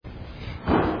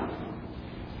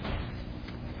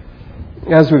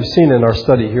As we've seen in our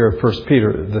study here of 1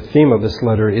 Peter, the theme of this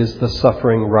letter is the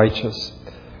suffering righteous.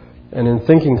 And in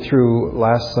thinking through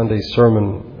last Sunday's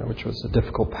sermon, which was a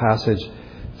difficult passage,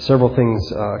 several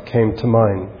things came to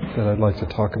mind that I'd like to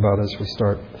talk about as we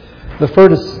start. The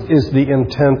first is the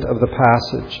intent of the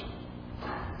passage.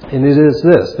 And it is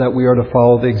this, that we are to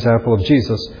follow the example of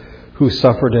Jesus, who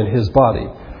suffered in his body.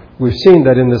 We've seen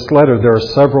that in this letter there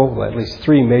are several, at least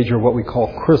three major, what we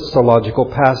call Christological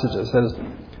passages,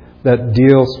 that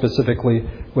deal specifically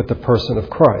with the person of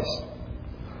Christ.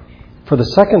 For the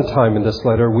second time in this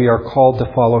letter, we are called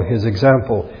to follow his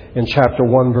example. In chapter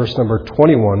 1, verse number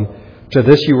 21, to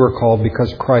this you were called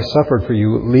because Christ suffered for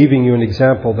you, leaving you an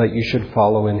example that you should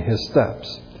follow in his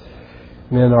steps.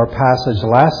 And in our passage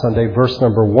last Sunday, verse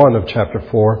number 1 of chapter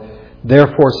 4,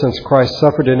 therefore, since Christ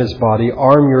suffered in his body,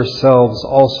 arm yourselves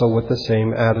also with the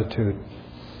same attitude.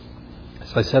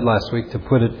 As I said last week, to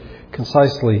put it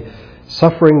concisely,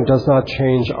 suffering does not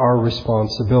change our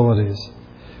responsibilities.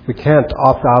 We can't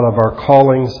opt out of our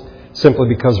callings simply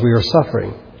because we are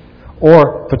suffering,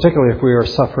 or particularly if we are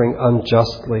suffering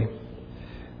unjustly.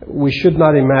 We should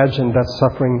not imagine that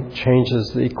suffering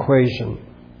changes the equation.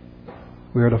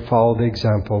 We are to follow the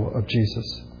example of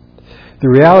Jesus. The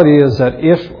reality is that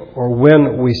if or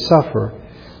when we suffer,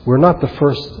 we're not the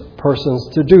first persons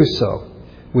to do so.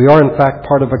 We are, in fact,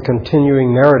 part of a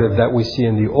continuing narrative that we see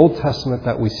in the Old Testament,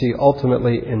 that we see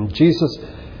ultimately in Jesus,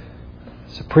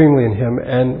 supremely in him,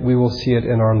 and we will see it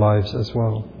in our lives as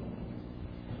well.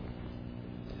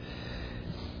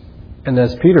 And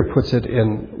as Peter puts it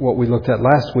in what we looked at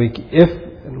last week, if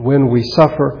and when we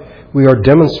suffer, we are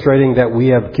demonstrating that we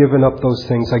have given up those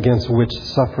things against which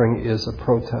suffering is a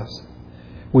protest.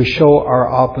 We show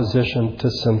our opposition to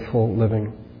sinful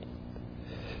living.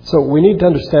 So we need to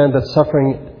understand that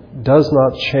suffering does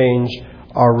not change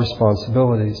our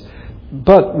responsibilities.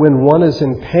 But when one is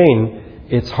in pain,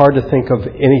 it's hard to think of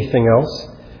anything else.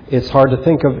 It's hard to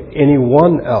think of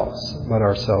anyone else but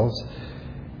ourselves.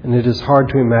 And it is hard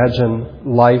to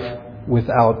imagine life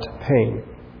without pain.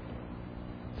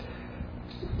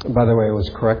 By the way, I was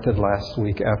corrected last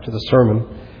week after the sermon.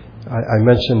 I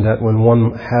mentioned that when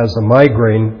one has a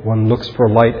migraine, one looks for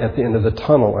light at the end of the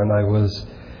tunnel. And I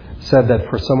said that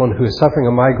for someone who is suffering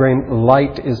a migraine,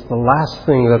 light is the last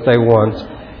thing that they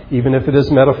want, even if it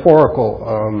is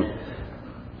metaphorical.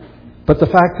 But the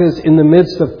fact is, in the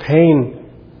midst of pain,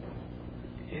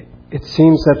 it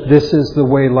seems that this is the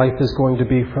way life is going to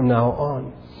be from now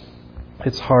on.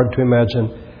 It's hard to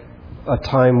imagine a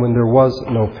time when there was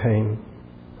no pain.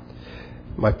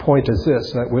 My point is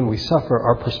this, that when we suffer,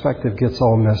 our perspective gets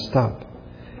all messed up.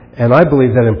 And I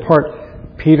believe that in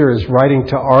part, Peter is writing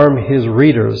to arm his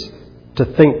readers to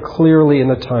think clearly in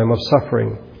the time of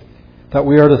suffering. That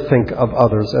we are to think of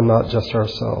others and not just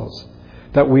ourselves.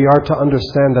 That we are to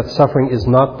understand that suffering is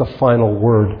not the final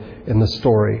word in the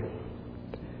story.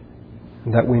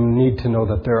 And that we need to know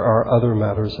that there are other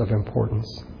matters of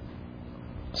importance.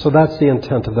 So that's the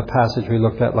intent of the passage we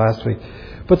looked at last week.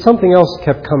 But something else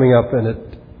kept coming up, and it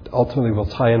ultimately will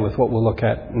tie in with what we'll look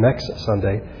at next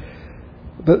Sunday.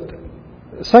 The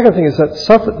second thing is that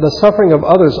the suffering of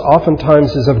others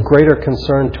oftentimes is of greater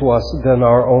concern to us than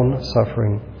our own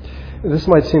suffering. This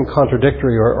might seem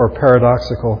contradictory or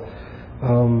paradoxical,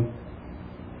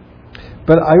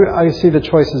 but I see the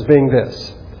choice as being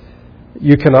this.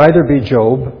 You can either be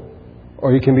Job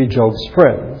or you can be Job's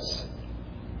friends.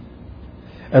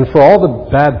 And for all the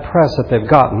bad press that they've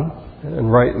gotten,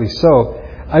 and rightly so,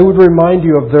 I would remind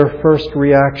you of their first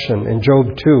reaction in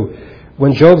Job 2.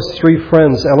 When Job's three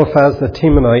friends, Eliphaz the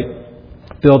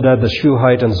Temanite, Bildad the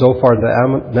Shuhite, and Zophar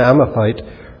the Naamathite,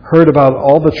 heard about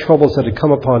all the troubles that had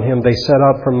come upon him, they set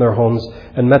out from their homes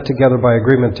and met together by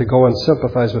agreement to go and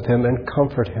sympathize with him and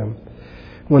comfort him.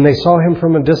 When they saw him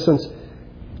from a distance,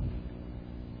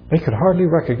 they could hardly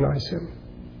recognize him.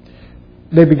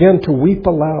 They began to weep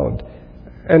aloud,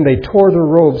 and they tore their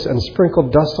robes and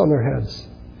sprinkled dust on their heads.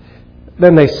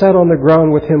 Then they sat on the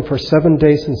ground with him for 7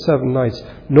 days and 7 nights.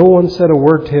 No one said a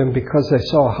word to him because they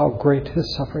saw how great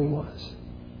his suffering was.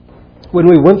 When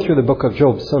we went through the book of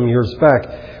Job some years back,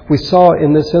 we saw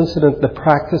in this incident the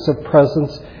practice of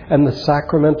presence and the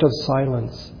sacrament of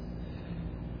silence.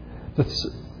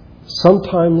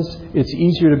 Sometimes it's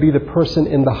easier to be the person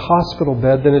in the hospital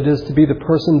bed than it is to be the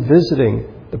person visiting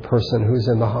the person who's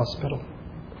in the hospital.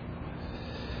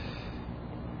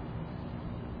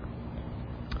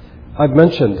 I've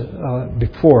mentioned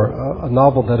before a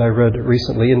novel that I read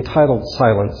recently entitled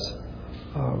Silence,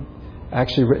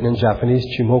 actually written in Japanese.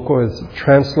 Chimoko is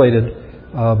translated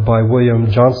by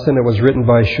William Johnston. It was written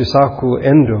by Shusaku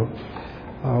Endo.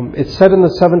 It's set in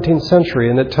the 17th century,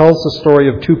 and it tells the story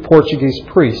of two Portuguese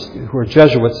priests who are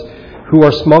Jesuits who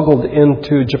are smuggled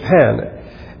into Japan.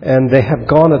 And they have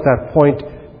gone at that point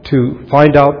to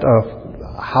find out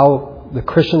how the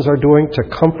Christians are doing, to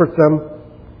comfort them,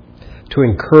 to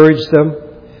encourage them.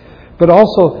 But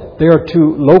also they are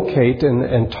to locate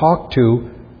and talk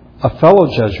to a fellow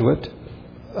Jesuit,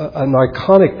 an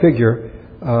iconic figure,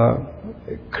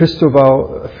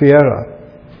 Cristóbal Ferreira,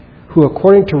 who,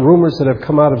 according to rumors that have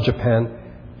come out of Japan,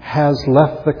 has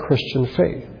left the Christian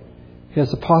faith. He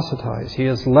has apostatized. He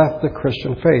has left the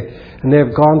Christian faith. And they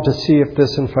have gone to see if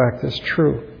this, in fact, is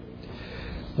true.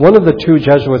 One of the two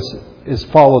Jesuits is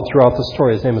followed throughout the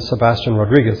story. His name is Sebastian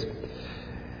Rodriguez.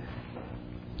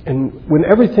 And when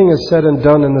everything is said and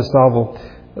done in this novel,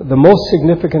 the most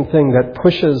significant thing that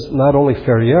pushes not only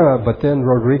Ferreira, but then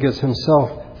Rodriguez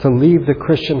himself to leave the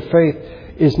Christian faith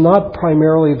is not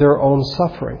primarily their own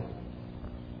suffering.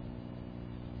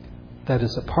 That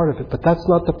is a part of it, but that's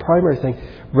not the primary thing.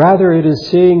 Rather, it is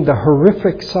seeing the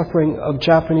horrific suffering of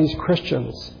Japanese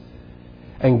Christians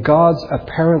and God's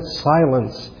apparent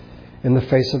silence in the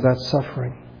face of that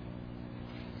suffering.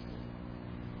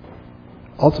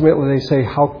 Ultimately, they say,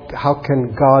 how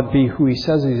can God be who He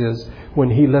says He is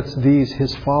when He lets these,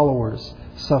 His followers,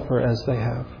 suffer as they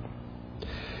have?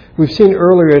 We've seen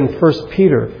earlier in 1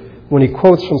 Peter, when he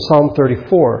quotes from Psalm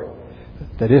 34,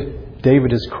 that if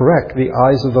David is correct, the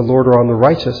eyes of the Lord are on the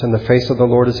righteous, and the face of the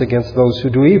Lord is against those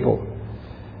who do evil.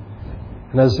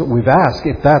 And as we've asked,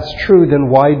 if that's true, then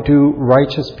why do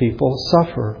righteous people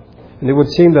suffer? And it would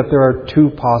seem that there are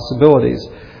two possibilities.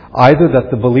 Either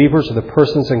that the believers or the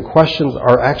persons in question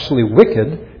are actually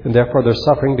wicked, and therefore they're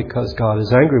suffering because God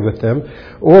is angry with them,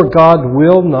 or God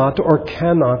will not or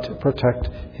cannot protect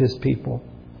His people.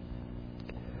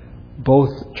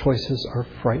 Both choices are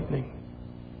frightening.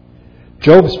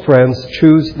 Job's friends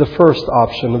choose the first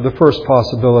option, of the first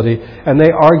possibility, and they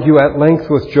argue at length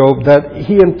with Job that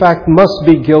he in fact must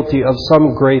be guilty of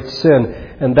some great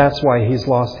sin, and that's why he's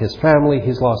lost his family,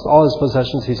 he's lost all his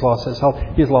possessions, he's lost his health,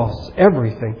 he's lost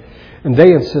everything. And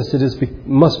they insist it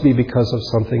must be because of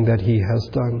something that he has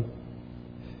done.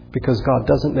 Because God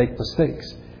doesn't make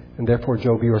mistakes, and therefore,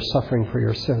 Job, you are suffering for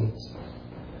your sins.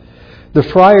 The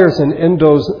friars in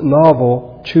Indo's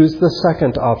novel choose the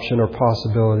second option or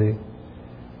possibility,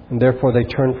 and therefore they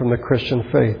turn from the Christian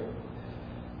faith.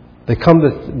 They come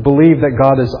to believe that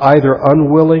God is either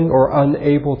unwilling or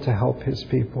unable to help His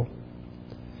people.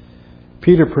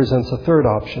 Peter presents a third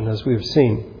option, as we've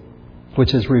seen,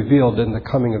 which is revealed in the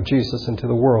coming of Jesus into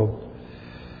the world.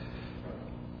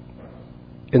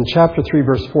 In chapter 3,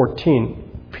 verse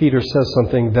 14, Peter says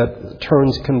something that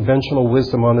turns conventional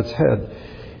wisdom on its head.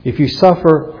 If you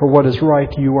suffer for what is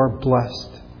right, you are blessed.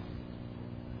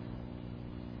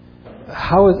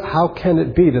 How can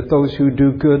it be that those who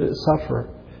do good suffer?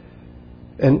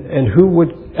 And who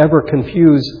would ever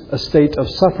confuse a state of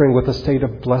suffering with a state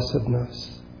of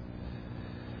blessedness?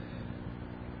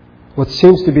 What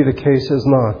seems to be the case is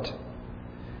not.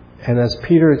 And as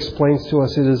Peter explains to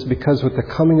us, it is because with the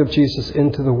coming of Jesus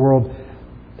into the world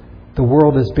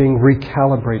is being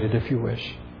recalibrated, if you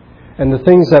wish. And the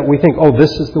things that we think, oh,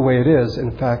 this is the way it is,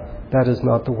 in fact, that is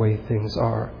not the way things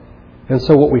are. And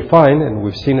so what we find, and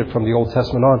we've seen it from the Old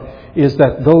Testament on, is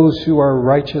that those who are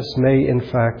righteous may in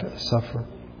fact suffer.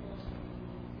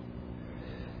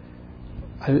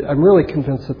 I'm really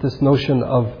convinced that this notion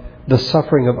of the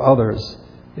suffering of others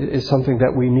is something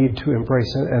that we need to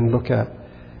embrace and look at.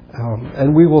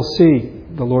 And we will see,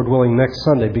 the Lord willing, next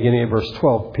Sunday, beginning at verse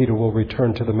 12, Peter will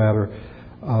return to the matter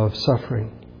of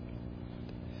suffering.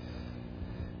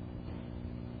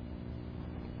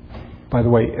 By the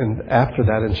way, and after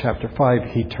that, in chapter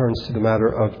 5, he turns to the matter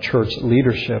of church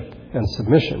leadership and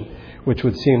submission, which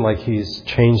would seem like he's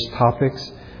changed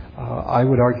topics. I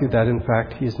would argue that, in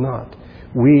fact, he's not.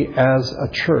 We, as a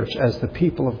church, as the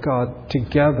people of God,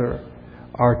 together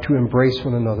are to embrace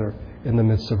one another in the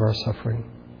midst of our suffering.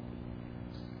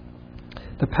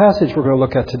 The passage we're going to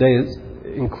look at today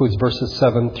includes verses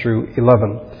 7 through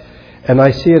 11. And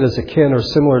I see it as akin or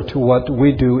similar to what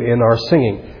we do in our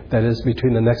singing. That is,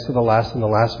 between the next to the last and the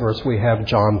last verse, we have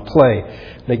John play.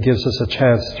 And it gives us a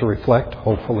chance to reflect,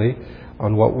 hopefully,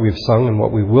 on what we've sung and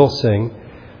what we will sing.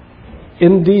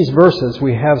 In these verses,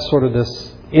 we have sort of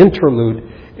this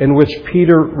interlude in which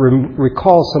Peter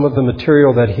recalls some of the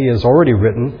material that he has already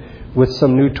written with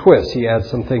some new twists. He adds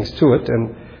some things to it,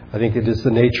 and I think it is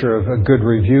the nature of a good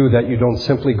review that you don't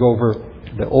simply go over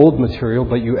the old material,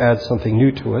 but you add something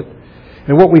new to it.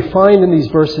 And what we find in these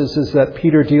verses is that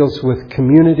Peter deals with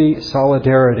community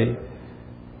solidarity,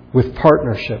 with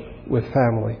partnership, with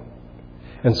family.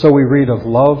 And so we read of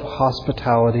love,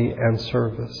 hospitality, and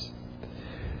service.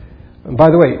 And by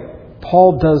the way,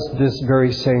 Paul does this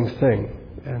very same thing.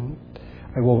 And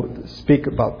I will speak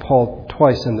about Paul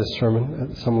twice in this sermon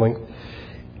at some length.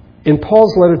 In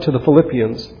Paul's letter to the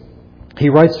Philippians, he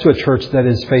writes to a church that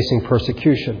is facing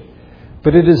persecution.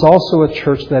 But it is also a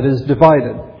church that is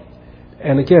divided.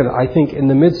 And again, I think in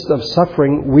the midst of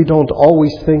suffering, we don't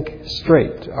always think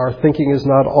straight. Our thinking is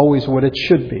not always what it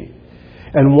should be.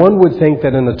 And one would think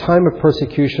that in a time of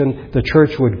persecution, the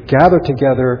church would gather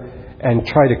together and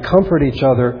try to comfort each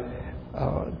other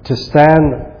to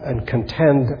stand and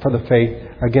contend for the faith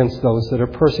against those that are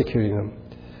persecuting them.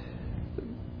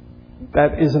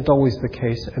 That isn't always the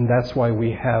case, and that's why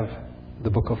we have the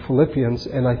book of Philippians,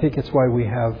 and I think it's why we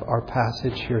have our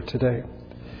passage here today.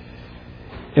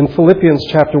 In Philippians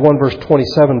chapter 1, verse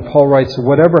 27, Paul writes,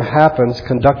 "Whatever happens,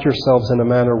 conduct yourselves in a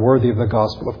manner worthy of the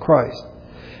gospel of Christ.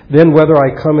 Then whether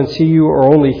I come and see you or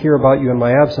only hear about you in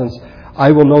my absence,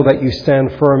 I will know that you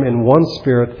stand firm in one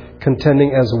spirit,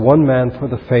 contending as one man for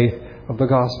the faith of the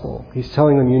gospel." He's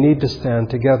telling them you need to stand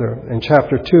together. In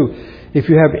chapter 2, if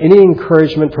you have any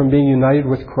encouragement from being united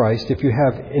with Christ, if you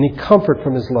have any comfort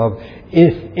from His love,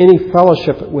 if any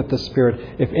fellowship with the Spirit,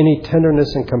 if any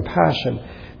tenderness and compassion,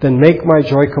 then make my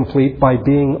joy complete by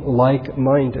being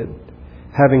like-minded,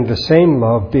 having the same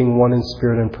love, being one in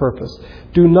spirit and purpose.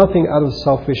 Do nothing out of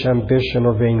selfish ambition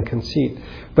or vain conceit,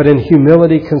 but in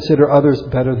humility consider others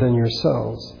better than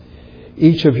yourselves.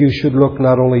 Each of you should look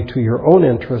not only to your own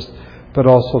interest, but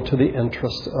also to the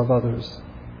interest of others.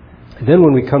 And then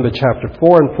when we come to chapter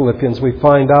 4 in Philippians, we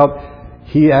find out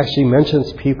he actually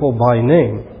mentions people by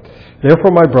name.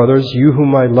 "Therefore, my brothers, you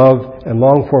whom I love and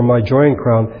long for, my joy and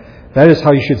crown, that is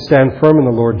how you should stand firm in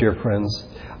the Lord, dear friends.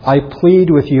 I plead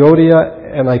with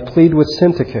Euodia and I plead with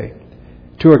Syntyche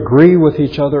to agree with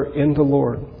each other in the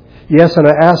Lord. Yes, and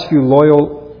I ask you,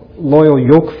 loyal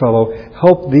yokefellow,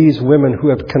 help these women who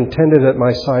have contended at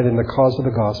my side in the cause of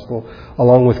the gospel,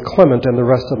 along with Clement and the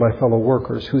rest of my fellow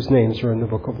workers, whose names are in the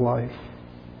book of life."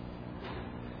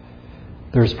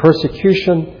 There's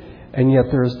persecution, and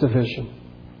yet there is division.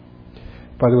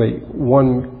 By the way,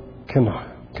 one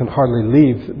can hardly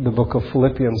leave the book of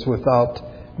Philippians without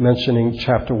mentioning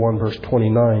chapter 1, verse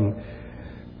 29.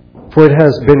 "For it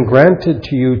has been granted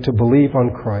to you to believe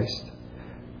on Christ."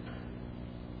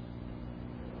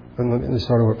 And let me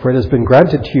start over. "For it has been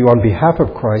granted to you on behalf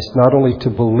of Christ not only to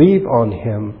believe on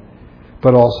Him,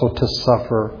 but also to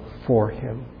suffer for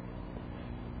Him."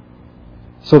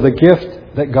 So the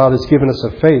gift that God has given us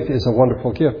of faith is a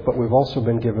wonderful gift, but we've also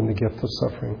been given the gift of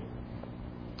suffering.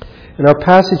 In our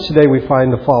passage today, we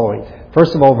find the following.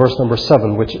 First of all, verse number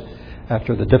 7, which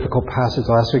after the difficult passage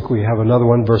last week, we have another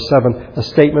one, verse 7, a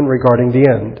statement regarding the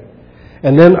end.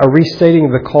 And then a restating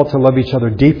of the call to love each other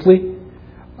deeply,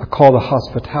 a call to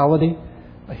hospitality.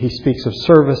 He speaks of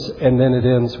service, and then it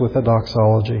ends with a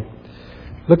doxology.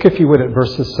 Look, if you would, at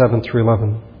verses 7 through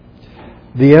 11.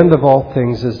 "The end of all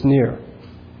things is near.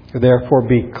 Therefore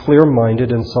be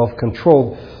clear-minded and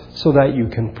self-controlled so that you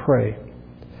can pray.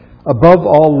 Above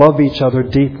all, love each other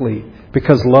deeply,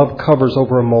 because love covers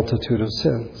over a multitude of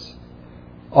sins.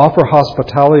 Offer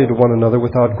hospitality to one another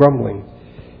without grumbling.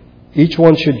 Each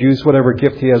one should use whatever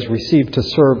gift he has received to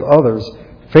serve others,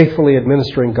 faithfully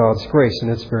administering God's grace in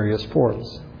its various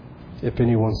forms. If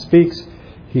anyone speaks,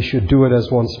 he should do it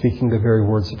as one speaking the very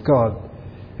words of God.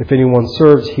 If anyone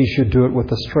serves, he should do it with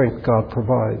the strength God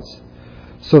provides,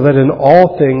 so that in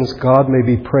all things God may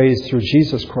be praised through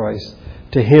Jesus Christ.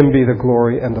 To Him be the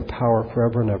glory and the power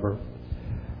forever and ever.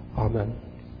 Amen."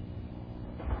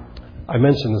 I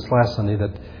mentioned this last Sunday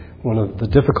that one of the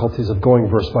difficulties of going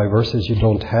verse by verse is you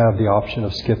don't have the option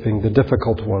of skipping the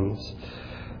difficult ones.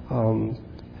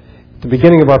 At the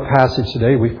beginning of our passage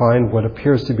today, we find what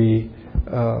appears to be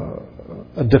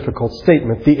a difficult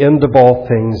statement. The end of all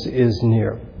things is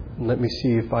near. Let me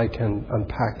see if I can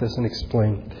unpack this and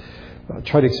explain.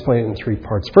 Try to explain it in three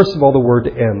parts. First of all, the word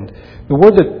end. The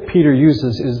word that Peter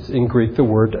uses is in Greek the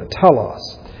word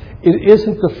telos. It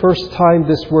isn't the first time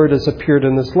this word has appeared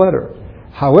in this letter.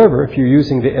 However, if you're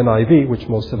using the NIV, which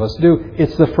most of us do,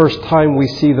 it's the first time we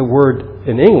see the word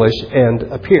in English end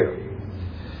appear.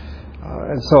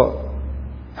 And so,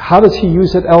 how does he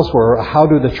use it elsewhere? Or how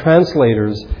do the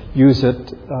translators use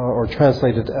it or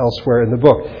translate it elsewhere in the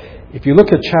book? If you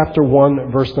look at chapter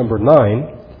 1, verse number 9,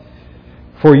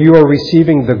 "For you are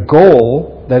receiving the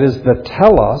goal, that is the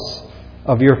telos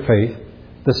of your faith,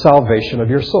 the salvation of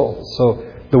your soul." So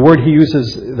the word he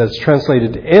uses that's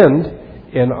translated end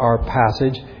in our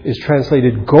passage is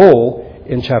translated goal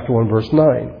in chapter 1, verse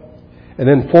 9. And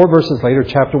then 4 verses later,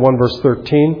 chapter 1, verse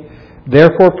 13,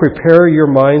 Therefore, prepare your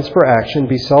minds for action,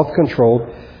 be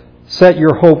self-controlled, set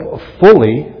your hope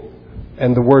fully,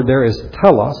 and the word there is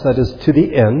telos, that is to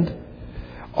the end,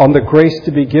 on the grace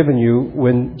to be given you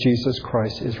when Jesus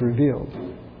Christ is revealed.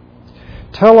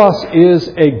 Telos is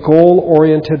a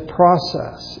goal-oriented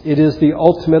process. It is the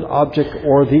ultimate object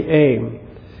or the aim.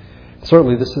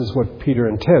 Certainly this is what Peter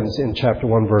intends in chapter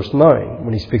 1, verse 9,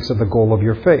 when he speaks of the goal of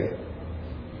your faith.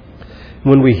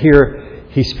 When we hear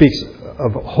he speaks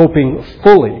of hoping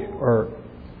fully or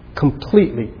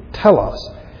completely, telos,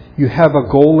 you have a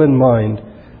goal in mind,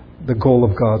 the goal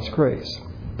of God's grace.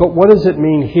 But what does it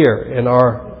mean here in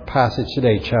our passage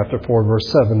today, chapter 4, verse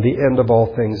 7, the end of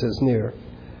all things is near?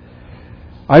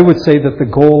 I would say that the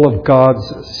goal of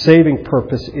God's saving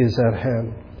purpose is at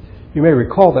hand. You may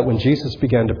recall that when Jesus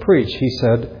began to preach, he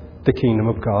said, the kingdom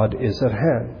of God is at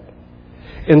hand.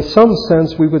 In some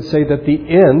sense, we would say that the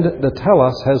end, the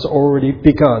telos, has already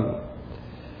begun.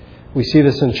 We see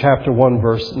this in chapter 1,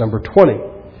 verse number 20.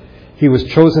 He was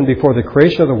chosen before the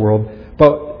creation of the world,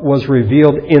 but was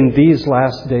revealed in these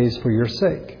last days for your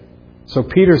sake. So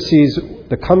Peter sees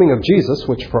the coming of Jesus,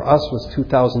 which for us was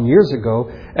 2,000 years ago,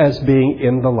 as being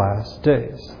in the last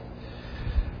days.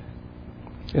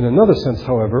 In another sense,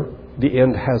 however, the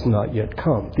end has not yet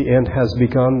come. The end has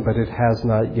begun, but it has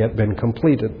not yet been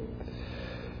completed.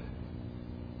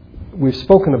 We've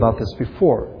spoken about this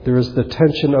before. There is the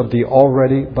tension of the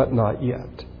already, but not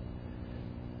yet.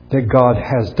 That God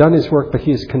has done His work, but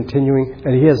He is continuing,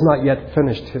 and He has not yet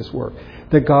finished His work.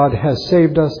 That God has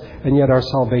saved us, and yet our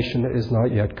salvation is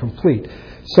not yet complete.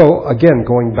 So, again,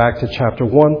 going back to chapter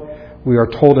 1, we are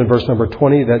told in verse number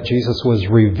 20 that Jesus was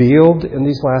revealed in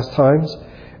these last times.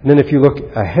 And then if you look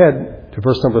ahead to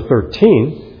verse number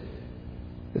 13,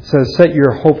 it says, set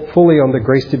your hope fully on the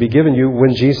grace to be given you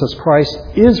when Jesus Christ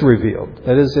is revealed.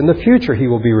 That is, in the future He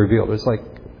will be revealed. It's like,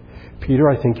 Peter,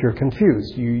 I think you're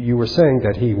confused. You were saying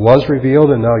that He was revealed,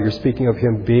 and now you're speaking of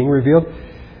Him being revealed.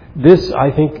 This,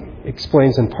 I think,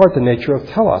 explains in part the nature of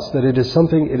telos, that it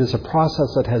is a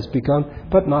process that has begun,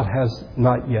 but has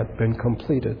not yet been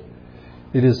completed.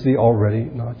 It is the already,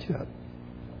 not yet.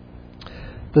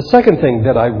 The second thing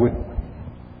that I would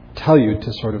tell you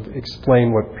to sort of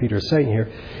explain what Peter's saying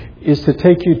here is to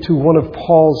take you to one of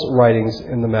Paul's writings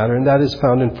in the matter, and that is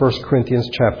found in 1 Corinthians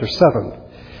chapter 7.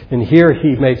 And here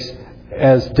he makes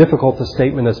as difficult a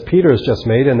statement as Peter has just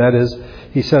made, and that is,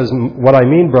 he says, what I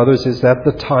mean, brothers, is that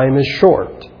the time is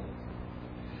short.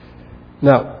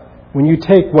 Now, when you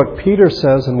take what Peter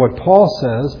says and what Paul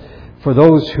says, for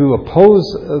those who oppose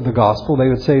the gospel, they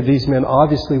would say these men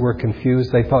obviously were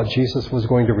confused. They thought Jesus was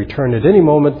going to return at any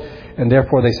moment, and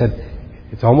therefore they said,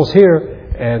 it's almost here,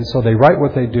 and so they write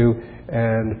what they do,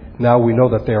 and now we know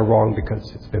that they are wrong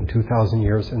because it's been 2,000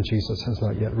 years and Jesus has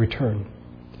not yet returned.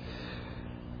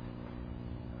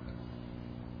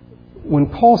 When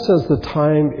Paul says the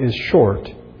time is short,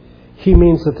 he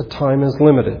means that the time is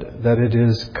limited, that it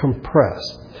is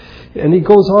compressed. And he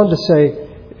goes on to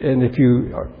say, and if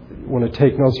you want to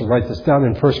take notes and write this down,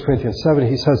 in 1 Corinthians 7,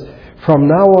 he says, from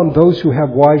now on those who have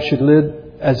wives should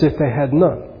live as if they had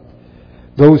none.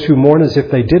 Those who mourn as if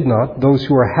they did not. Those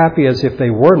who are happy as if they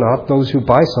were not. Those who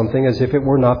buy something as if it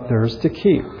were not theirs to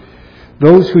keep.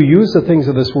 Those who use the things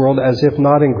of this world as if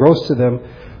not engrossed to them.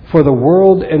 For the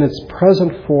world in its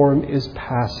present form is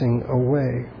passing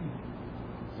away.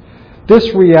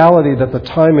 This reality that the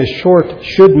time is short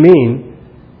should mean,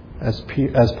 as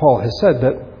Paul has said,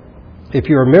 that if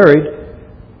you are married,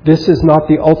 this is not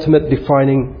the ultimate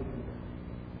defining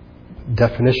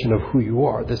definition of who you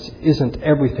are. This isn't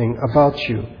everything about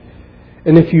you.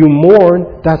 And if you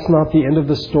mourn, that's not the end of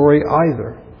the story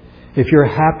either. If you're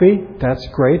happy, that's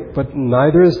great, but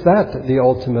neither is that the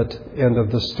ultimate end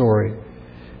of the story.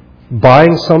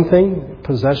 Buying something,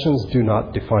 possessions do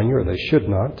not define you, or they should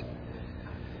not.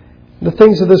 The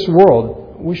things of this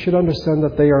world, we should understand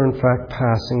that they are in fact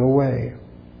passing away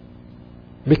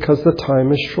because the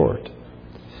time is short.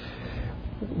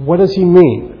 What does he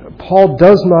mean? Paul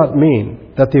does not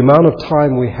mean that the amount of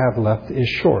time we have left is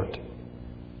short.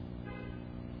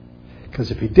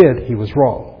 Because if he did, he was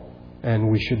wrong, and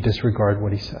we should disregard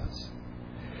what he says.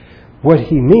 What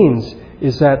he means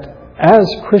is that as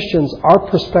Christians, our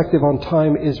perspective on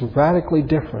time is radically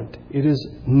different. It is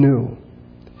new.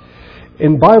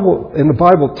 In the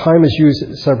Bible, time is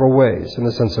used several ways, in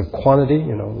the sense of quantity,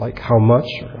 like how much,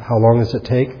 or how long does it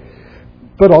take,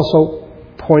 but also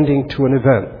pointing to an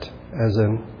event, as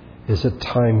in, is it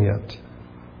time yet?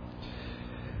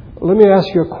 Let me ask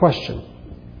you a question.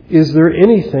 Is there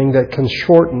anything that can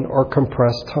shorten or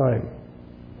compress time?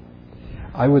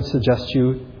 I would suggest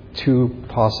you two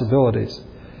possibilities.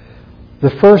 The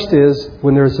first is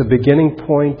when there's a beginning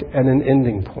point and an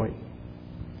ending point.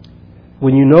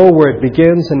 When you know where it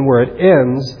begins and where it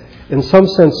ends, in some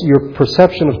sense your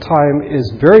perception of time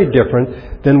is very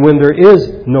different than when there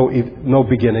is no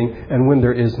beginning and when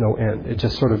there is no end. It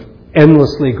just sort of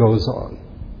endlessly goes on.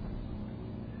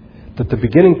 That the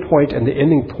beginning point and the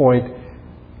ending point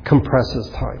compresses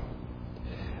time.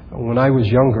 When I was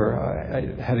younger,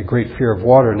 I had a great fear of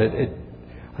water, and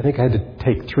I think I had to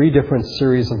take 3 different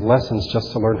series of lessons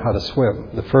just to learn how to swim.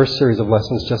 The first series of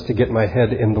lessons just to get my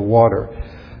head in the water.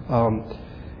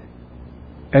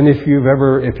 And if you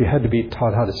had to be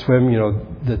taught how to swim,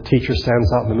 the teacher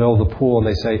stands out in the middle of the pool and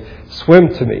they say, "Swim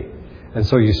to me." And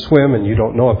so you swim and you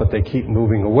don't know it, but they keep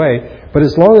moving away. But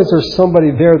as long as there's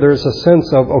somebody there, there's a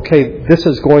sense of, okay, this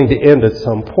is going to end at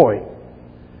some point.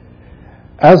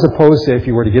 As opposed to if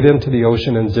you were to get into the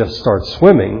ocean and just start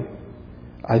swimming,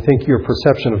 I think your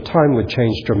perception of time would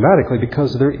change dramatically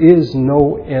because there is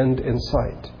no end in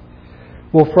sight.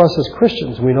 Well, for us as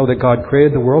Christians, we know that God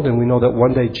created the world and we know that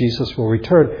one day Jesus will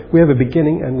return. We have a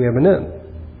beginning and we have an end.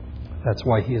 That's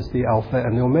why He is the Alpha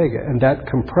and the Omega. And that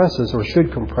compresses, or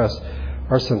should compress,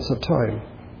 our sense of time.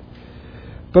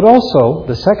 But also,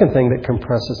 the second thing that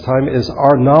compresses time is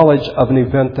our knowledge of an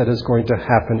event that is going to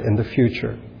happen in the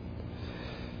future.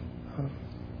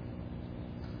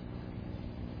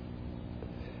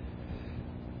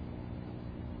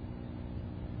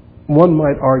 One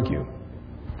might argue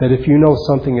that if you know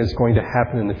something is going to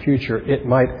happen in the future, it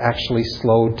might actually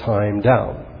slow time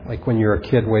down. Like when you're a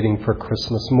kid waiting for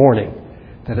Christmas morning,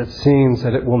 that it seems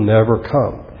that it will never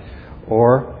come.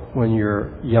 Or when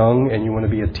you're young and you want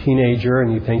to be a teenager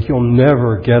and you think you'll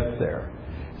never get there.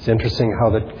 It's interesting how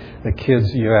the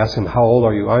kids, you ask them, "How old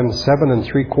are you?" "I'm 7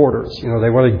 3/4. They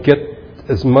want to get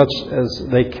as much as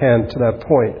they can to that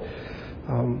point.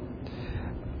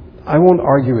 I won't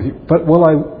argue with you, but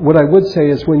what I would say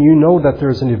is when you know that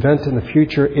there's an event in the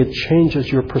future, it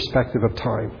changes your perspective of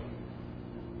time.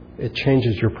 It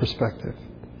changes your perspective.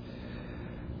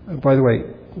 By the way,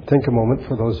 think a moment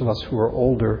for those of us who are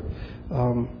older.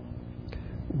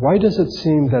 Why does it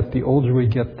seem that the older we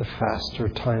get, the faster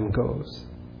time goes?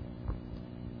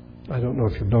 I don't know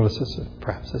if you've noticed this.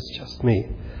 Perhaps it's just me.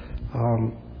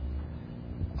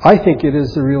 I think it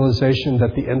is the realization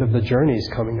that the end of the journey is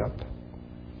coming up.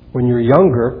 When you're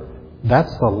younger,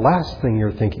 that's the last thing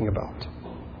you're thinking about.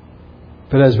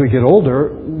 But as we get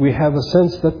older, we have a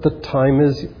sense that the time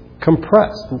is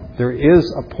compressed. There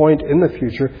is a point in the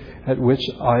future at which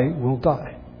I will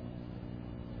die.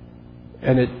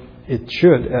 And it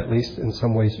should, at least in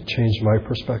some ways, change my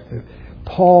perspective.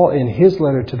 Paul, in his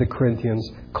letter to the Corinthians,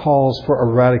 calls for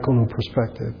a radical new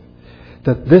perspective.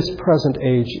 That this present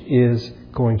age is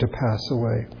going to pass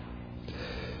away.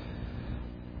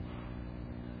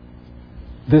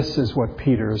 This is what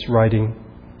Peter is writing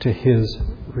to his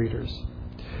readers.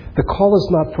 The call is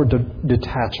not for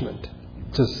detachment.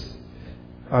 Just,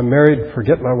 I'm married,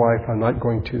 forget my wife, I'm not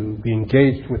going to be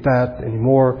engaged with that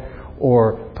anymore,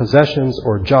 or possessions,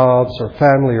 or jobs, or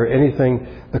family, or anything.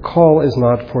 The call is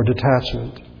not for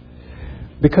detachment.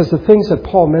 Because the things that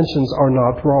Paul mentions are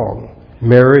not wrong.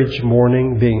 Marriage,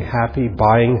 mourning, being happy,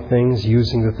 buying things,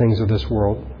 using the things of this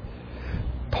world.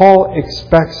 Paul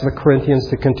expects the Corinthians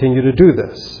to continue to do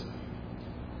this,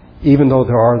 even though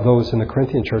there are those in the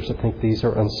Corinthian church that think these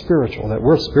are unspiritual, that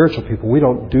we're spiritual people. We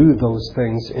don't do those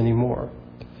things anymore.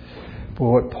 But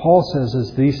what Paul says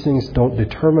is these things don't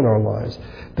determine our lives.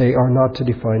 They are not to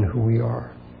define who we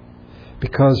are,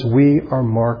 because we are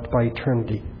marked by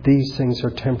eternity. These things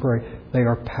are temporary. They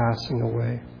are passing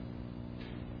away.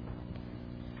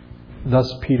 Thus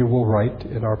Peter will write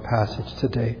in our passage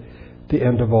today, the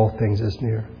end of all things is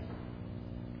near.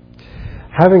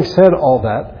 Having said all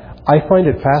that, I find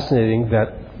it fascinating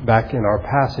that back in our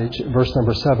passage, verse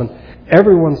number 7,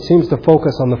 everyone seems to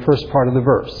focus on the first part of the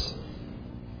verse.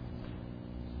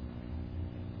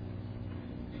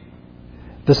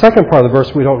 The second part of the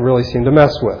verse we don't really seem to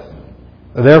mess with.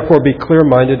 Therefore be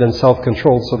clear-minded and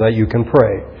self-controlled so that you can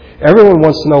pray. Everyone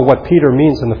wants to know what Peter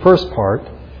means in the first part,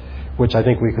 which I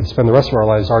think we could spend the rest of our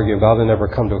lives arguing about and never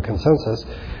come to a consensus.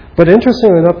 But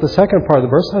interestingly enough, the second part of the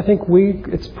verse, I think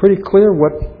it's pretty clear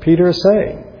what Peter is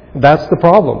saying. That's the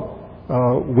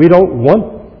problem. We don't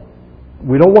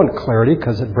want clarity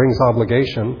because it brings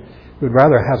obligation. We'd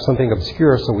rather have something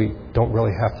obscure so we don't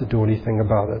really have to do anything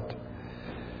about it.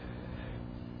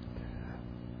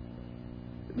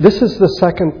 This is the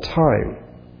second time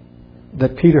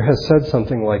that Peter has said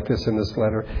something like this in this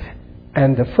letter.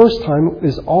 And the first time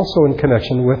is also in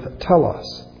connection with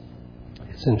telos.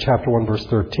 It's in chapter 1, verse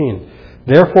 13.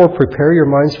 Therefore, prepare your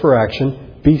minds for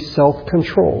action. Be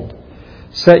self-controlled.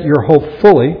 Set your hope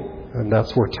fully and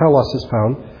that's where telos is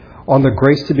found, on the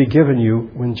grace to be given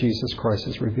you when Jesus Christ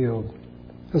is revealed.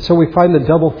 And so we find the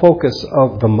double focus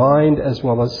of the mind as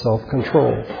well as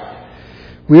self-control.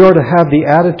 We are to have the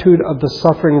attitude of the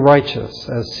suffering righteous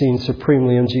as seen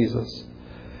supremely in Jesus.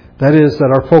 That is,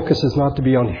 that our focus is not to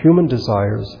be on human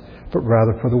desires, but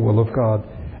rather for the will of God.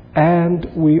 And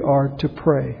we are to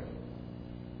pray.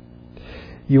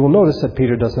 You will notice that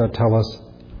Peter does not tell us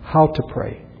how to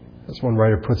pray. As one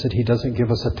writer puts it, he doesn't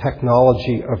give us a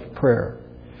technology of prayer.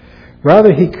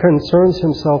 Rather, he concerns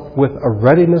himself with a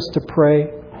readiness to pray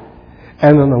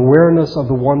and an awareness of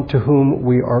the one to whom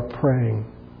we are praying.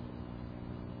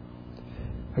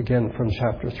 Again, from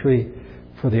chapter 3,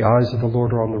 for the eyes of the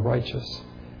Lord are on the righteous,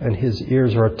 and his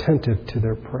ears are attentive to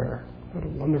their prayer. What a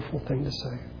wonderful thing to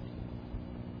say.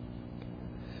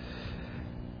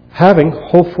 Having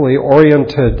hopefully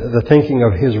oriented the thinking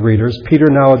of his readers, Peter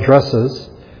now addresses,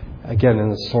 again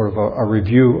in a sort of a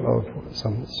review of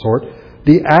some sort,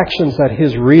 the actions that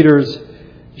his readers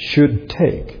should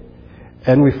take.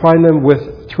 And we find them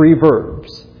with 3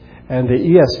 verbs. And the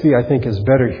ESV, I think, is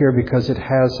better here because it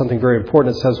has something very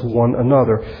important. It says one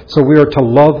another. So we are to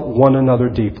love one another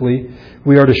deeply.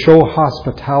 We are to show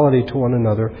hospitality to one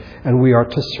another. And we are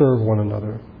to serve one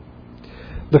another.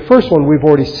 The first one we've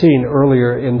already seen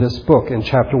earlier in this book in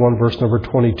chapter 1, verse number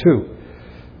 22.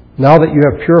 Now that you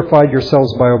have purified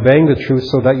yourselves by obeying the truth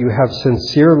so that you have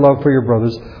sincere love for your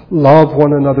brothers, love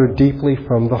one another deeply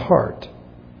from the heart.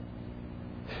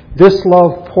 This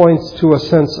love points to a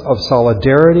sense of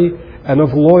solidarity and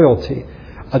of loyalty,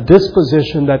 a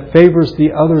disposition that favors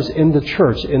the others in the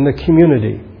church, in the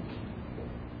community,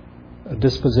 a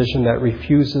disposition that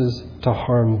refuses to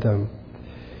harm them.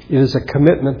 It is a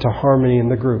commitment to harmony in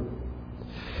the group.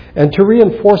 And to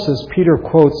reinforce this, Peter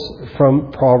quotes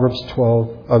from Proverbs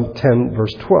 10,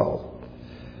 verse 12.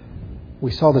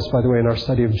 We saw this, by the way, in our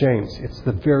study of James. It's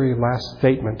the very last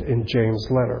statement in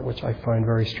James' letter, which I find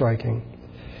very striking.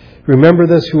 Remember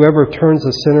this, whoever turns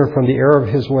a sinner from the error of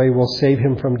his way will save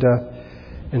him from death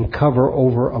and cover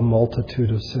over a multitude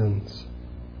of sins.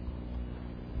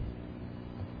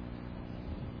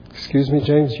 Excuse me,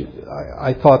 James,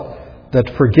 I thought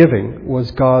that forgiving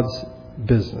was God's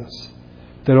business,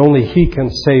 that only He can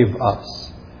save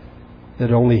us,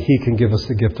 that only He can give us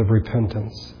the gift of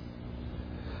repentance.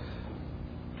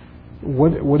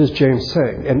 What is James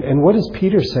saying? And what is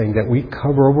Peter saying? That we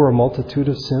cover over a multitude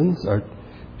of sins? Or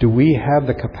do we have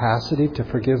the capacity to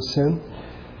forgive sin?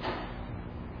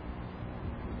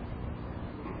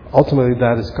 Ultimately,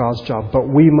 that is God's job. But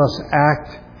we must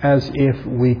act as if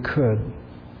we could.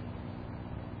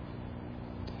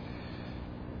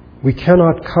 We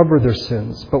cannot cover their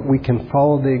sins, but we can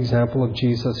follow the example of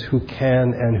Jesus, who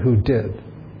can and who did,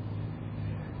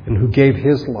 and who gave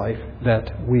His life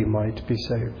that we might be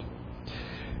saved.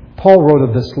 Paul wrote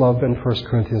of this love in 1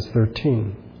 Corinthians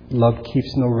 13. Love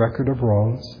keeps no record of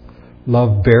wrongs.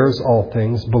 Love bears all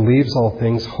things, believes all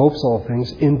things, hopes all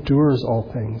things, endures all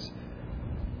things.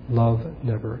 Love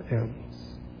never ends.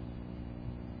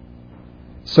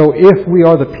 So if we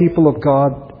are the people of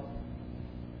God,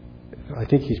 I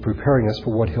think he's preparing us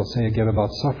for what he'll say again about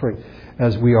suffering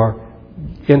as we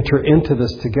enter into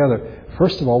this together.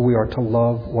 First of all, we are to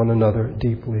love one another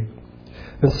deeply.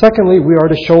 And secondly, we are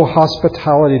to show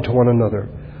hospitality to one another.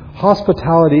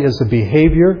 Hospitality is a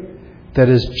behavior that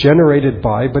is generated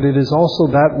by, but it is also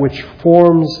that which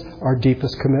forms our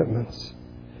deepest commitments.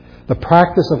 The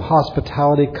practice of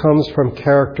hospitality comes from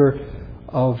character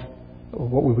of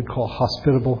what we would call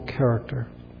hospitable character.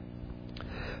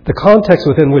 The context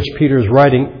within which Peter is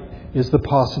writing is the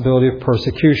possibility of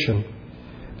persecution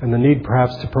and the need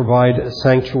perhaps to provide a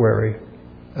sanctuary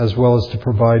as well as to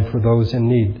provide for those in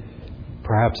need,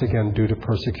 perhaps again due to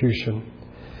persecution.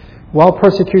 While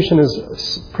persecution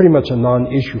is pretty much a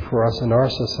non-issue for us in our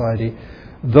society,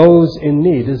 those in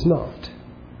need is not.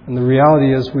 And the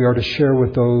reality is we are to share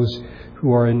with those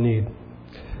who are in need.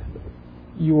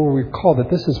 You will recall that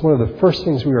this is one of the first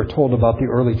things we are told about the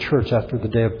early church after the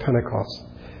day of Pentecost.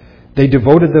 They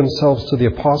devoted themselves to the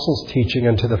apostles' teaching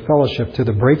and to the fellowship, to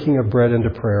the breaking of bread and to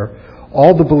prayer.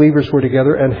 All the believers were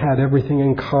together and had everything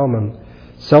in common.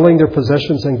 Selling their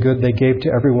possessions and good, they gave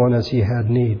to everyone as he had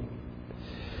need.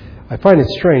 I find it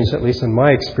strange, at least in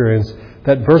my experience,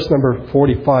 that verse number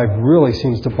 45 really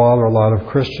seems to bother a lot of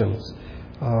Christians.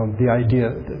 The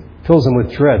idea fills them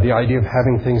with dread, the idea of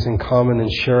having things in common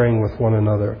and sharing with one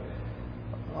another.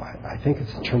 I think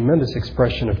it's a tremendous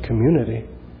expression of community.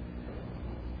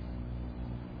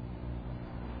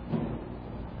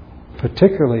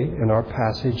 Particularly in our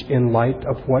passage in light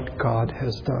of what God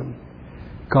has done.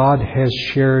 God has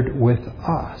shared with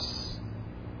us.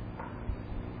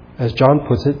 As John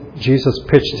puts it, Jesus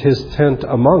pitched his tent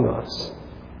among us.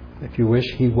 If you wish,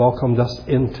 he welcomed us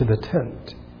into the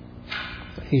tent.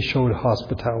 He showed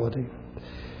hospitality.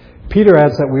 Peter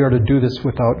adds that we are to do this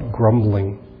without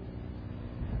grumbling.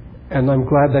 And I'm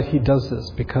glad that he does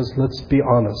this because, let's be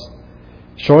honest,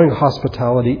 showing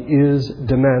hospitality is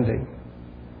demanding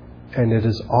and it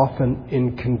is often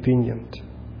inconvenient.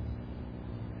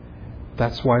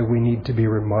 That's why we need to be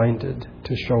reminded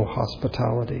to show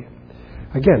hospitality.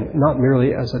 Again, not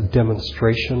merely as a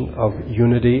demonstration of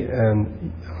unity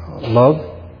and love,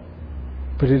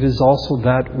 but it is also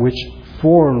that which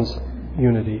forms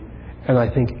unity and I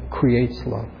think creates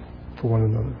love for one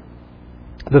another.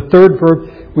 The third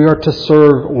verb, we are to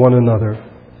serve one another.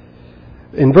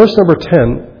 In verse number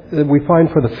 10, we find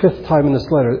for the fifth time in this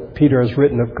letter, Peter has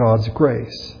written of God's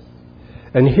grace.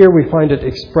 And here we find it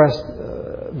expressed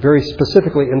very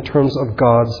specifically in terms of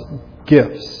God's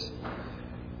gifts.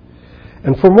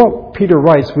 And from what Peter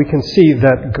writes, we can see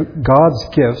that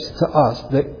God's gifts to us,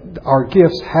 that our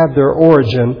gifts have their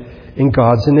origin in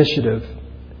God's initiative.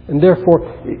 And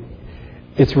therefore,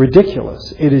 it's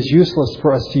ridiculous. It is useless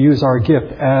for us to use our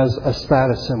gift as a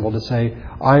status symbol to say,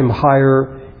 I'm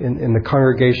higher in the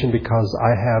congregation because I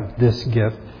have this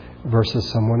gift versus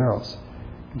someone else.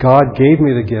 God gave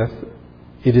me the gift.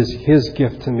 It is His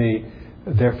gift to me.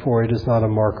 Therefore, it is not a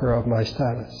marker of my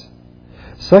status.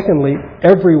 Secondly,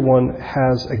 everyone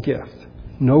has a gift.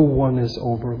 No one is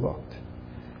overlooked.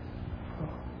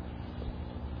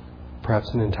 Perhaps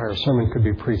an entire sermon could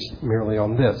be preached merely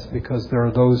on this, because there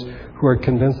are those who are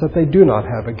convinced that they do not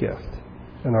have a gift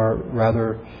and are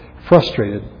rather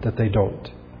frustrated that they don't.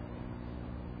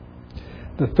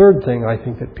 The third thing I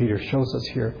think that Peter shows us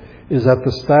here is that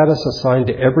the status assigned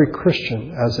to every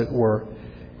Christian, as it were,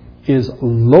 is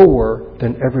lower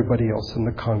than everybody else in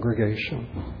the congregation.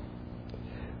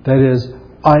 That is,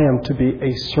 I am to be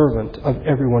a servant of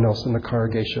everyone else in the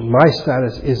congregation. My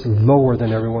status is lower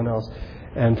than everyone else.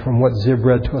 And from what Zib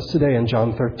read to us today in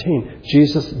John 13,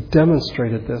 Jesus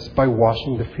demonstrated this by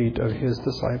washing the feet of His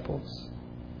disciples.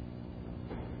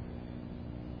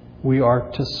 We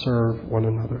are to serve one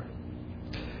another.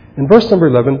 In verse number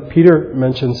 11, Peter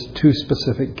mentions two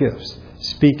specific gifts,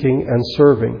 speaking and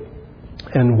serving.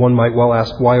 And one might well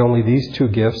ask, why only these two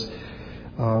gifts?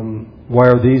 Why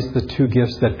are these the two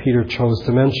gifts that Peter chose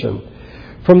to mention?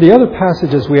 From the other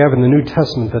passages we have in the New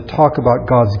Testament that talk about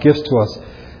God's gifts to us,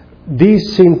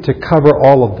 these seem to cover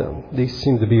all of them. These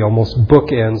seem to be almost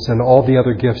bookends, and all the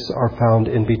other gifts are found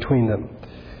in between them.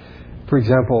 For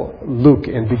example, Luke,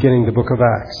 in beginning the book of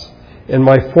Acts. In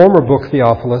my former book,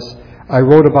 Theophilus, I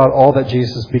wrote about all that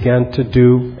Jesus began to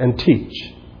do and teach.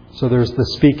 So there's the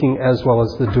speaking as well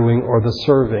as the doing or the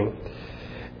serving.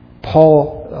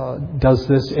 Paul does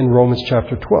this in Romans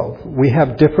chapter 12. We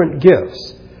have different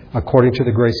gifts according to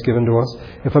the grace given to us.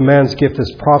 If a man's gift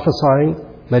is prophesying,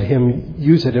 let him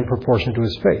use it in proportion to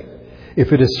his faith.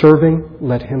 If it is serving,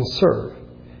 let him serve.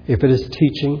 If it is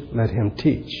teaching, let him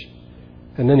teach.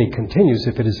 And then he continues,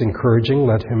 if it is encouraging,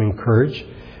 let him encourage.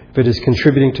 If it is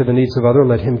contributing to the needs of others,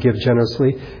 let him give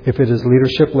generously. If it is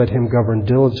leadership, let him govern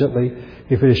diligently.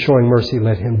 If it is showing mercy,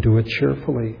 let him do it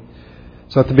cheerfully.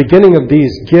 So at the beginning of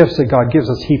these gifts that God gives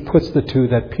us, He puts the two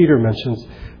that Peter mentions,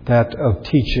 that of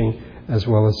teaching as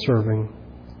well as serving.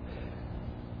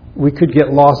 We could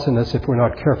get lost in this if we're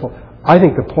not careful. I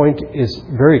think the point is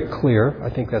very clear. I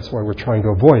think that's why we're trying to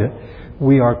avoid it.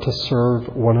 We are to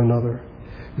serve one another.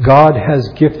 God has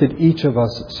gifted each of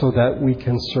us so that we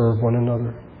can serve one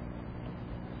another.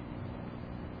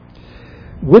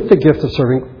 With the gift of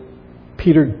serving,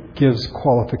 Peter gives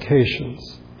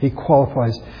qualifications. He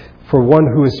qualifies. For one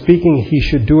who is speaking, he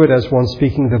should do it as one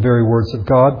speaking the very words of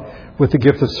God. With the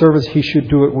gift of service, he should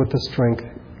do it with the strength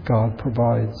God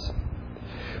provides.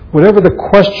 Whatever the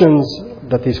questions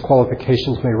that these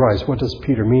qualifications may rise, what does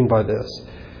Peter mean by this?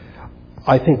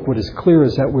 I think what is clear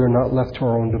is that we are not left to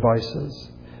our own devices.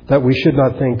 That we should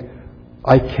not think,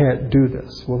 I can't do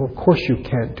this. Well, of course you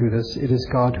can't do this. It is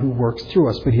God who works through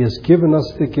us. But He has given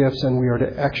us the gifts and we are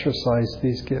to exercise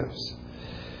these gifts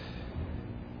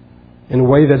in a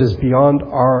way that is beyond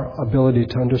our ability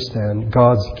to understand.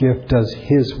 God's gift does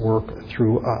His work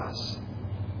through us.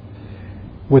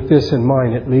 With this in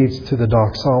mind, it leads to the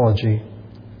doxology,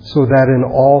 so that in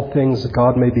all things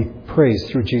God may be praised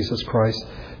through Jesus Christ.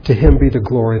 To Him be the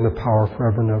glory and the power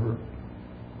forever and ever.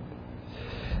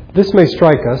 This may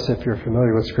strike us, if you're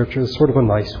familiar with Scripture, as sort of a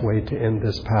nice way to end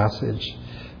this passage.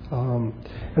 And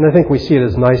I think we see it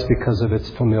as nice because of its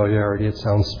familiarity. It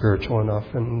sounds spiritual enough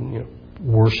and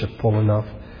worshipful enough.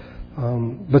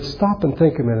 But stop and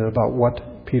think a minute about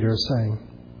what Peter is saying.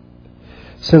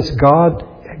 Since God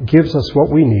gives us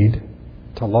what we need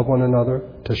to love one another,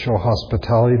 to show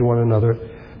hospitality to one another,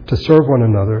 to serve one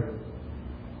another,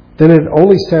 then it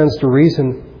only stands to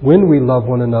reason when we love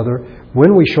one another,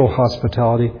 when we show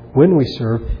hospitality, when we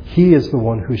serve, He is the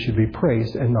one who should be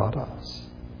praised and not us.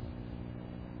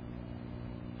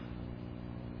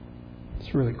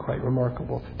 It's really quite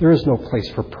remarkable. There is no place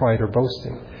for pride or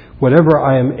boasting. Whatever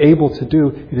I am able to do,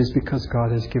 it is because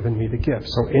God has given me the gift.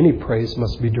 So any praise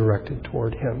must be directed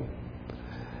toward Him.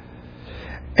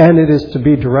 And it is to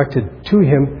be directed to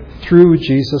Him through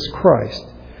Jesus Christ,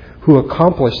 who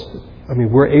accomplished,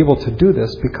 we're able to do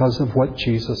this because of what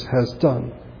Jesus has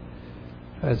done.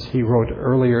 As he wrote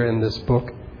earlier in this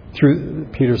book,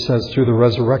 Peter says, through the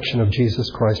resurrection of Jesus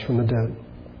Christ from the dead.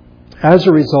 As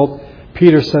a result,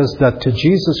 Peter says that to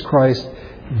Jesus Christ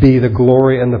be the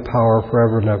glory and the power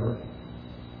forever and ever.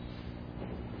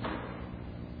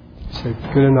 You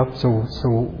say, good enough, so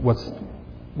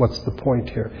what's the point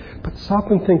here? But stop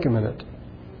and think a minute.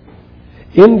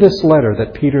 In this letter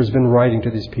that Peter's been writing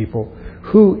to these people,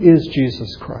 who is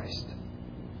Jesus Christ?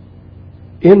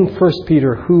 In 1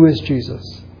 Peter, who is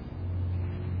Jesus?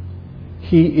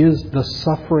 He is the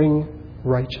suffering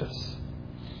righteous.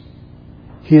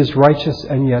 He is righteous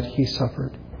and yet He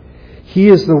suffered. He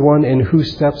is the one in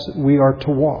whose steps we are to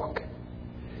walk.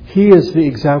 He is the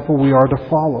example we are to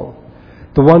follow.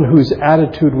 The one whose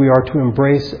attitude we are to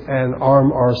embrace and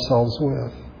arm ourselves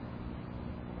with.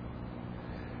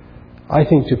 I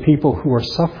think to people who are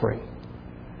suffering,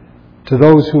 to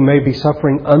those who may be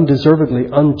suffering undeservedly,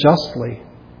 unjustly,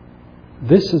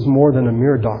 this is more than a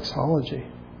mere doxology.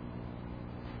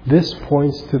 This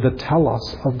points to the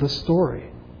telos of the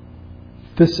story.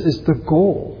 This is the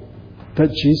goal,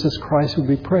 that Jesus Christ would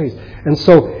be praised. And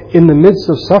so, in the midst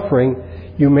of suffering,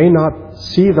 you may not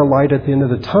see the light at the end of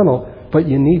the tunnel, but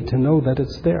you need to know that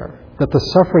it's there. That the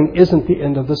suffering isn't the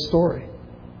end of the story.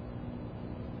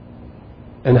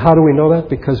 And how do we know that?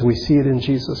 Because we see it in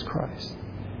Jesus Christ.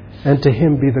 And to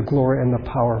Him be the glory and the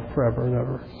power forever and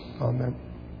ever. Amen.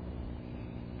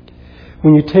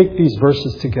 When you take these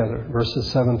verses together,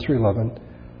 verses 7 through 11,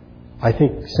 I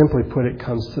think simply put it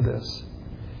comes to this.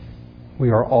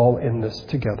 We are all in this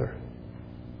together.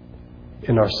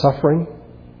 In our suffering,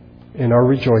 in our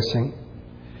rejoicing,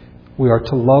 we are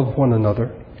to love one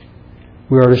another.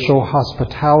 We are to show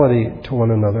hospitality to one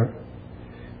another.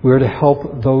 We are to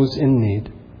help those in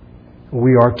need.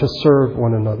 We are to serve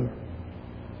one another.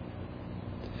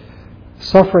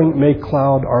 Suffering may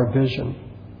cloud our vision.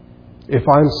 If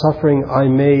I'm suffering, I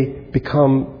may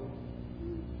become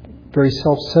very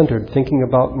self-centered, thinking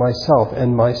about myself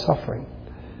and my suffering.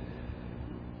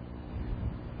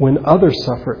 When others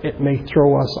suffer, it may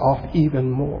throw us off even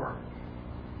more.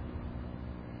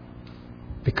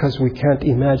 Because we can't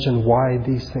imagine why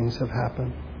these things have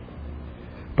happened.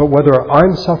 But whether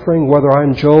I'm suffering, whether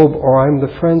I'm Job or I'm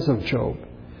the friends of Job,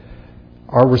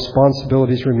 our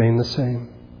responsibilities remain the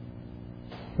same.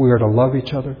 We are to love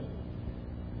each other.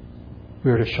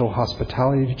 We are to show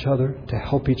hospitality to each other, to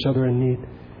help each other in need,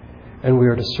 and we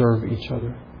are to serve each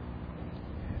other.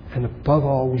 And above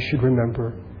all, we should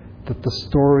remember that the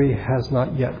story has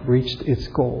not yet reached its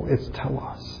goal, its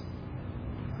telos.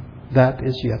 That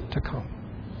is yet to come.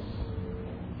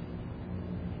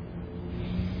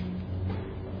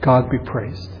 God be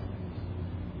praised.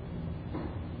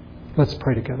 Let's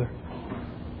pray together.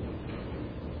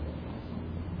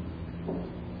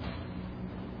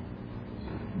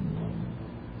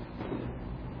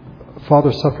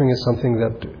 Father, suffering is something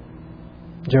that,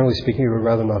 generally speaking, we would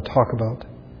rather not talk about.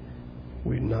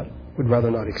 Would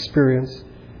rather not experience,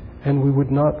 and we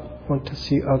would not want to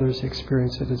see others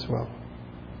experience it as well.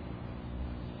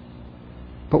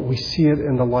 But we see it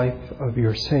in the life of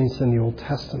your saints in the Old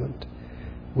Testament.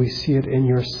 We see it in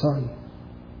your Son.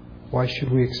 Why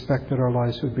should we expect that our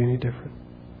lives would be any different?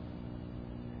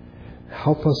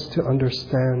 Help us to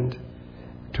understand,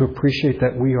 to appreciate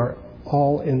that we are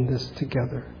all in this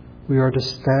together. We are to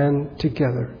stand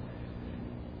together,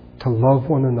 to love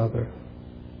one another,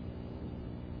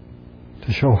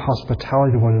 to show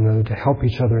hospitality to one another, to help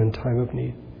each other in time of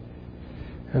need,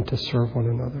 and to serve one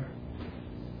another.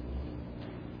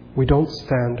 We're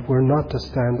not to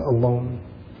stand alone.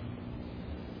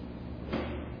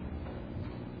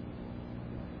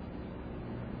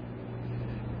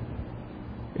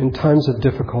 In times of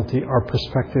difficulty, our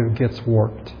perspective gets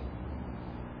warped.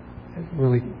 It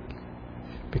really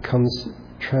becomes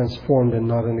transformed and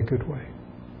not in a good way.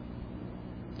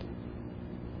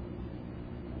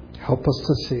 Help us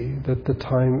to see that the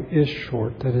time is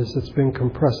short, that is, it's been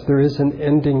compressed. There is an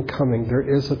ending coming. There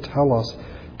is a telos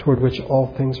toward which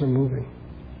all things are moving.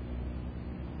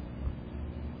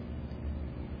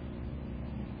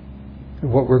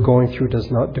 What we're going through does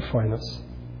not define us.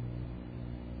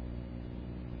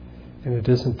 And it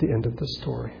isn't the end of the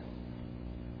story.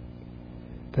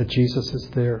 That Jesus is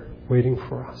there waiting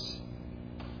for us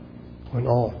when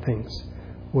all things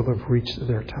will have reached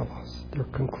their telos, their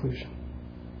conclusion.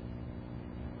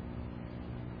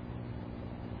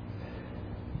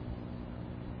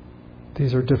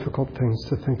 These are difficult things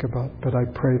to think about, but I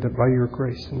pray that by your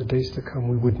grace in the days to come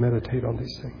we would meditate on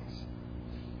these things.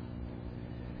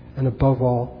 And above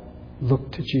all,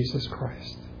 look to Jesus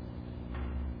Christ,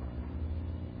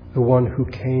 the one who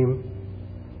came,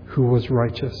 who was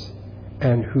righteous,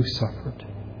 and who suffered.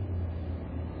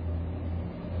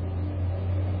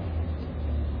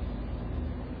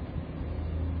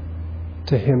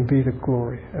 To him be the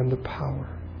glory and the power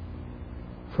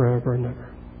forever and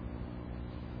ever.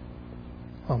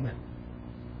 Amen.